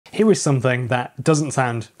Here is something that doesn't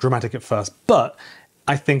sound dramatic at first, but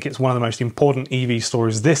I think it's one of the most important EV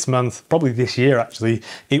stories this month, probably this year actually.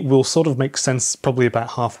 It will sort of make sense probably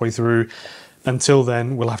about halfway through. Until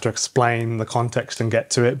then, we'll have to explain the context and get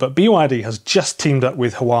to it. But BYD has just teamed up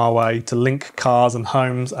with Huawei to link cars and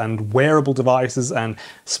homes and wearable devices and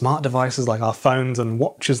smart devices like our phones and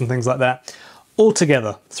watches and things like that all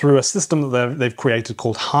together through a system that they've created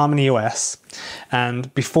called HarmonyOS.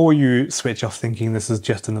 And before you switch off thinking this is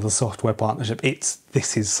just another software partnership,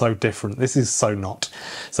 this is so different. This is so not.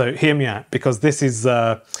 So hear me out, because this is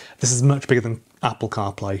much bigger than Apple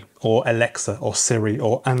CarPlay or Alexa or Siri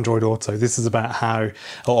or Android Auto. This is about how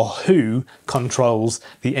or who controls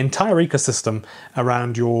the entire ecosystem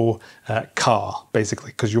around your car,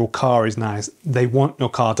 basically, because your car is now, they want your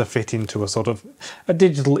car to fit into a sort of a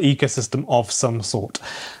digital ecosystem of some sort.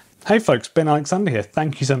 Hey folks, Ben Alexander here.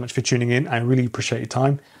 Thank you so much for tuning in. I really appreciate your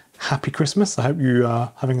time. Happy Christmas. I hope you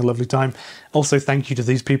are having a lovely time. Also, thank you to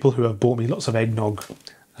these people who have bought me lots of eggnog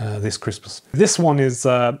this Christmas. This one is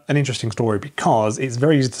an interesting story because it's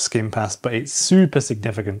very easy to skim past, but it's super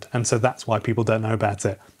significant, and so that's why people don't know about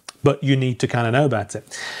it. But you need to kind of know about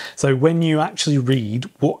it. So when you actually read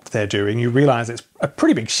what they're doing, you realize it's a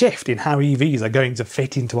pretty big shift in how EVs are going to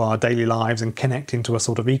fit into our daily lives and connect into a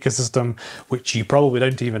sort of ecosystem which you probably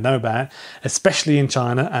don't even know about, especially in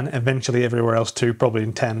China and eventually everywhere else too. Probably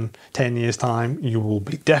in 10 years time, you will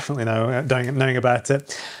be definitely knowing about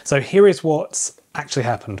it. So here is what's actually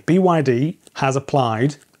happened. BYD has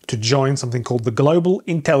applied to join something called the Global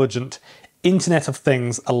Intelligent Internet of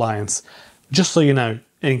Things Alliance. Just so you know,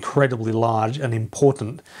 an incredibly large and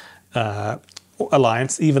important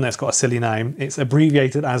alliance, even though it's got a silly name. It's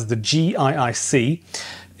abbreviated as the GIIC.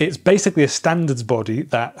 It's basically a standards body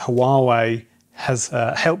that Huawei has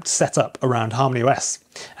helped set up around HarmonyOS.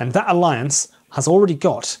 And that alliance has already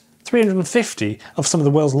got 350 of some of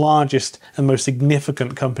the world's largest and most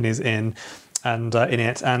significant companies in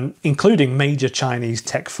it, and including major Chinese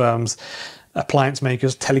tech firms, appliance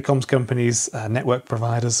makers, telecoms companies, network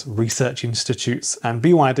providers, research institutes. And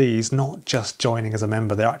BYD is not just joining as a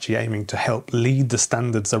member, they're actually aiming to help lead the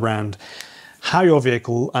standards around how your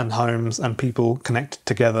vehicle and homes and people connect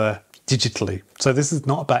together digitally. So this is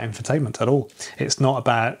not about infotainment at all. It's not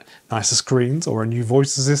about nicer screens or a new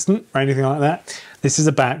voice assistant or anything like that. This is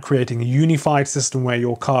about creating a unified system where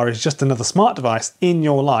your car is just another smart device in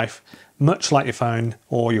your life, much like your phone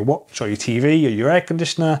or your watch or your TV or your air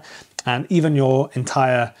conditioner, and even your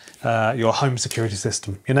entire your home security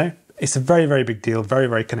system. You know, it's a very, very big deal, very,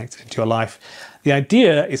 very connected to your life. The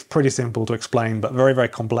idea is pretty simple to explain, but very, very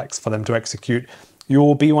complex for them to execute.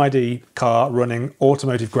 Your BYD car running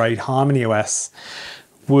automotive grade HarmonyOS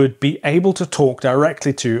would be able to talk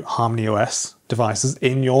directly to HarmonyOS devices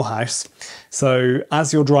in your house. So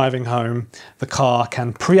as you're driving home, the car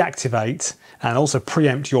can pre-activate and also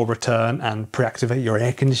preempt your return and pre-activate your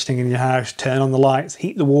air conditioning in your house, turn on the lights,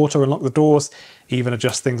 heat the water, unlock the doors, even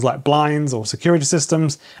adjust things like blinds or security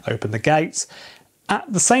systems, open the gates.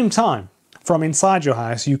 At the same time, from inside your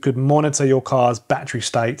house, you could monitor your car's battery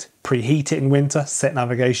state, preheat it in winter, set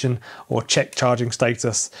navigation, or check charging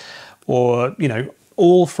status, or, you know,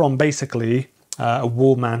 all from basically a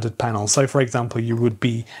wall-mounted panel. So for example, you would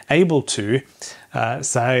be able to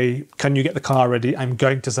say, can you get the car ready? I'm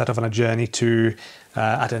going to set off on a journey to,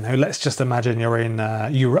 I don't know, let's just imagine you're in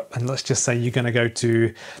Europe, and let's just say you're going to go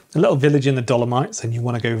to a little village in the Dolomites and you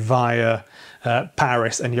want to go via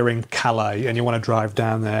Paris, and you're in Calais and you want to drive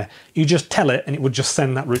down there. You just tell it and it would just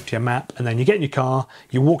send that route to your map, and then you get in your car,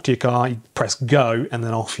 you walk to your car, you press go, and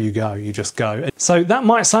then off you go. You just go. So that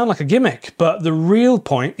might sound like a gimmick, but the real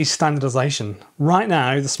point is standardization. Right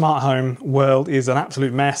now, the smart home world is an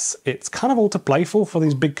absolute mess. It's kind of all too playful for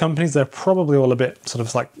these big companies. They're probably all a bit sort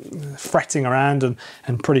of like fretting around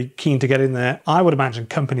and pretty keen to get in there. I would imagine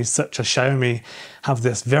companies such as Xiaomi have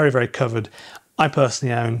this very, very covered. I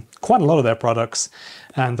personally own quite a lot of their products,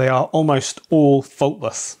 and they are almost all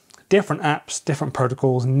faultless. Different apps, different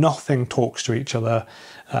protocols, nothing talks to each other,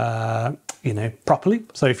 you know, properly.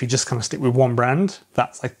 So if you just kind of stick with one brand,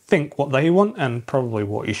 that's, I think, what they want and probably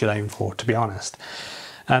what you should aim for, to be honest.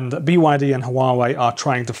 And BYD and Huawei are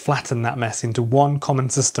trying to flatten that mess into one common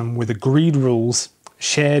system with agreed rules,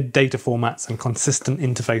 shared data formats, and consistent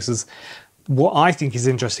interfaces. What I think is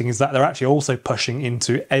interesting is that they're actually also pushing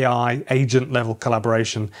into AI agent level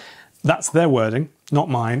collaboration. That's their wording, not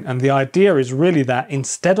mine. And the idea is really that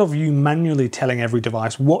instead of you manually telling every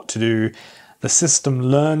device what to do, the system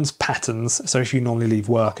learns patterns. So if you normally leave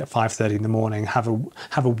work at 5:30 in the morning, have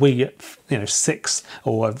a wee at 6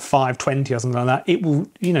 or 5:20 or something like that, it will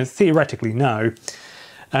theoretically know.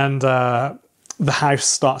 And the house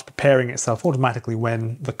starts preparing itself automatically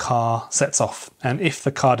when the car sets off. And if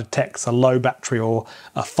the car detects a low battery or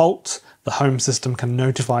a fault, the home system can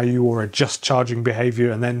notify you or adjust charging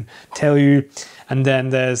behavior and then tell you. And then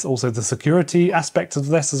there's also the security aspect of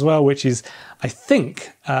this as well, which is, I think,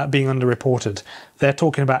 being underreported. They're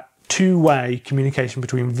talking about two-way communication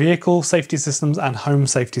between vehicle safety systems and home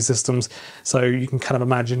safety systems. So you can kind of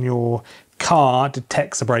imagine your car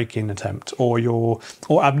detects a break-in attempt or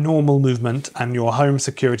abnormal movement, and your home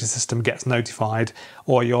security system gets notified,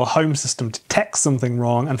 or your home system detects something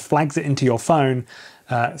wrong and flags it into your phone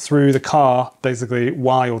through the car, basically,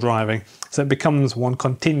 while you're driving. So it becomes one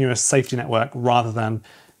continuous safety network rather than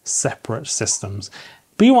separate systems.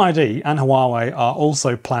 BYD and Huawei are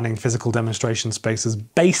also planning physical demonstration spaces,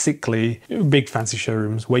 basically big fancy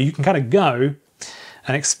showrooms where you can kind of go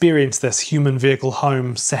and experience this human vehicle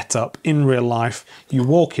home setup in real life. You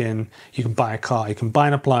walk in, you can buy a car, you can buy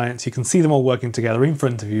an appliance, you can see them all working together in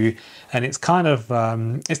front of you, and it's kind of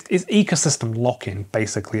it's ecosystem lock-in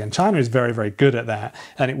basically. And China is very, very good at that,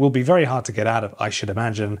 and it will be very hard to get out of, I should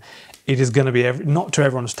imagine. It is going to be not to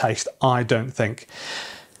everyone's taste, I don't think.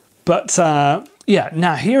 But yeah,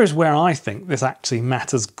 now here is where I think this actually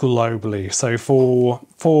matters globally. So for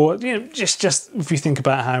just if you think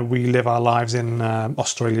about how we live our lives in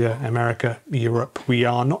Australia, America, Europe, we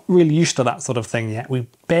are not really used to that sort of thing yet. We've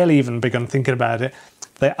barely even begun thinking about it.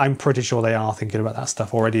 I'm pretty sure they are thinking about that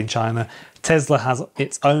stuff already in China. Tesla has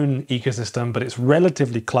its own ecosystem, but it's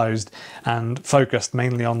relatively closed and focused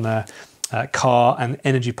mainly on their car and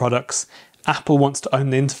energy products. Apple wants to own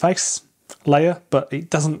the interface layer, but it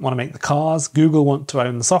doesn't want to make the cars. Google want to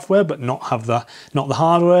own the software, but not the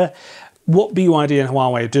hardware. What BYD and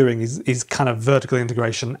Huawei are doing is kind of vertical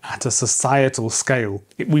integration at a societal scale.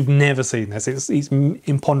 We've never seen this. It's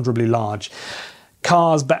imponderably large.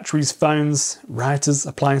 Cars, batteries, phones, routers,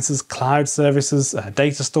 appliances, cloud services,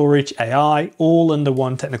 data storage, AI, all under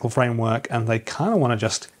one technical framework, and they kind of want to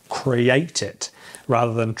just create it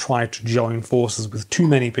rather than try to join forces with too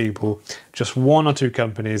many people, just one or two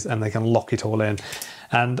companies, and they can lock it all in.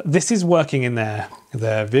 And this is working in their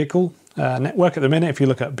vehicle network at the minute. If you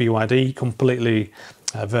look at BYD, completely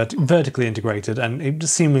vertically integrated, and it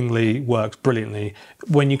seemingly works brilliantly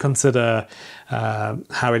when you consider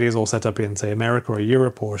how it is all set up in, say, America or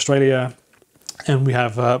Europe or Australia. And we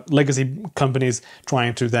have legacy companies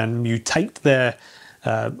trying to then mutate their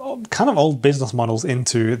kind of old business models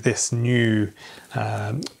into this new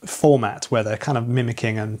format where they're kind of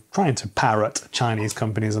mimicking and trying to parrot Chinese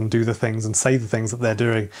companies and do the things and say the things that they're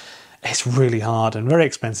doing. It's really hard and very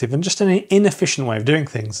expensive and just an inefficient way of doing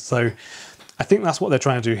things. So I think that's what they're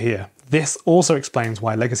trying to do here. This also explains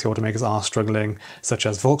why legacy automakers are struggling, such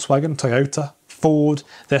as Volkswagen, Toyota, Ford.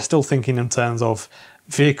 They're still thinking in terms of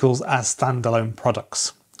vehicles as standalone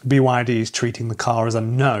products. BYD is treating the car as a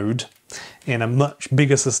node in a much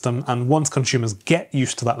bigger system, and once consumers get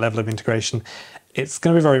used to that level of integration, it's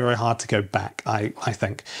going to be very, very hard to go back, I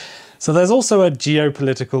think. So there's also a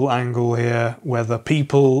geopolitical angle here, whether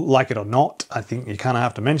people like it or not. I think you kind of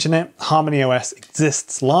have to mention it. HarmonyOS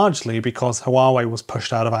exists largely because Huawei was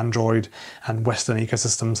pushed out of Android and Western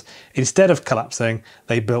ecosystems. Instead of collapsing,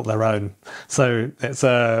 they built their own. So it's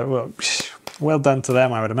well done to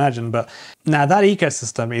them, I would imagine. But now that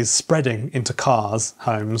ecosystem is spreading into cars,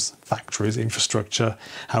 homes, factories, infrastructure,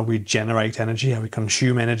 how we generate energy, how we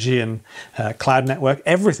consume energy, and cloud network,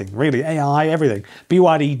 everything, really, AI, everything.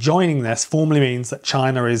 BYD joining this formally means that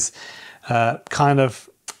China is kind of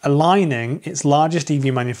aligning its largest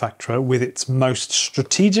EV manufacturer with its most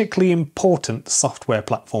strategically important software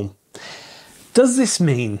platform. Does this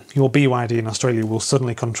mean your BYD in Australia will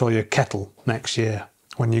suddenly control your kettle next year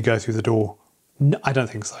when you go through the door? No, I don't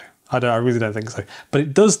think so. I really don't think so. But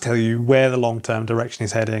it does tell you where the long-term direction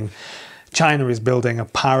is heading. China is building a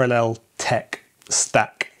parallel tech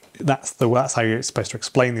stack. That's how you're supposed to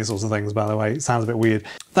explain these sorts of things, by the way. It sounds a bit weird.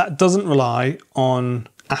 That doesn't rely on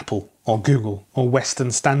Apple or Google or Western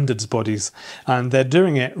standards bodies. And they're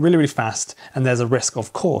doing it really, really fast. And there's a risk,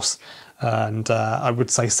 of course. And I would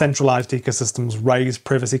say centralized ecosystems raise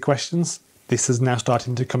privacy questions. This is now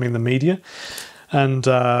starting to come in the media. And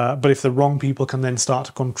but if the wrong people can then start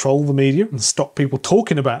to control the media and stop people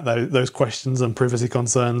talking about those questions and privacy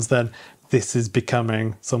concerns, then this is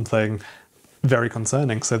becoming something very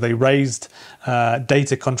concerning. So they raised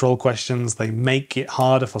data control questions. They make it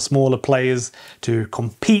harder for smaller players to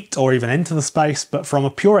compete or even enter the space. But from a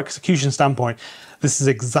pure execution standpoint, this is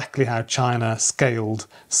exactly how China scaled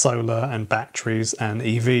solar and batteries and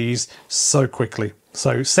EVs so quickly.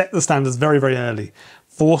 So set the standards very, very early.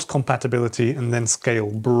 Force compatibility and then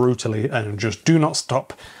scale brutally, and just do not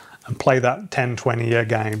stop and play that 10-20 year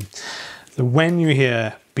game. So when you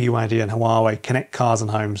hear BYD and Huawei connect cars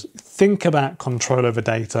and homes, think about control over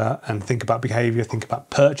data and think about behavior, think about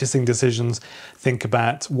purchasing decisions, think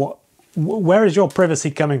about where is your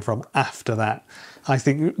privacy coming from after that. I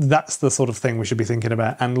think that's the sort of thing we should be thinking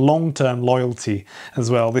about, and long-term loyalty as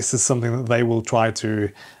well. This is something that they will try to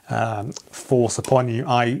force upon you.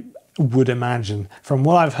 I would imagine, from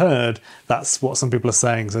what I've heard, that's what some people are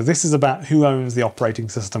saying. So this is about who owns the operating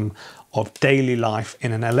system of daily life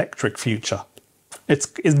in an electric future. It's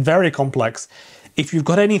very complex. If you've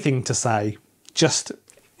got anything to say, just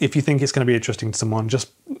if you think it's going to be interesting to someone,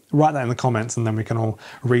 just write that in the comments and then we can all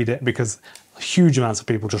read it, because huge amounts of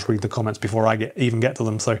people just read the comments before I even get to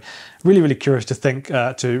them. So really, really curious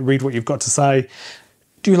to read what you've got to say.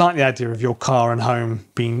 Do you like the idea of your car and home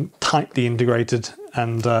being tightly integrated,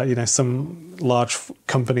 and you know, some large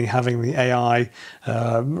company having the AI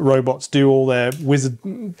robots do all their wizard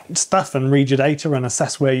stuff and read your data and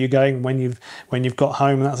assess where you're going when you've got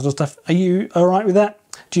home and that sort of stuff? Are you all right with that?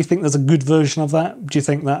 Do you think there's a good version of that? Do you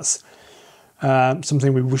think that's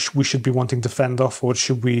something we should be wanting to fend off, or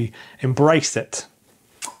should we embrace it?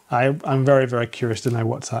 I'm very, very curious to know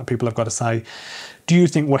what people have got to say. Do you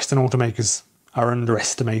think Western automakers are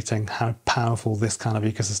underestimating how powerful this kind of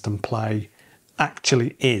ecosystem play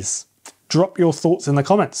actually is? Drop your thoughts in the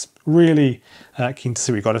comments. Really keen to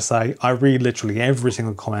see what you've got to say. I read literally every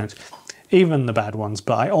single comment, even the bad ones,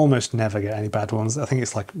 but I almost never get any bad ones. I think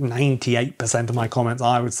it's like 98% of my comments,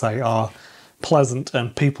 I would say, are pleasant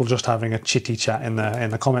and people just having a chitty chat in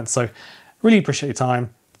the comments. So really appreciate your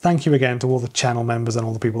time. Thank you again to all the channel members and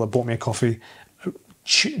all the people that bought me a coffee.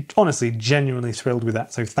 Honestly, genuinely thrilled with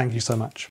that. So thank you so much.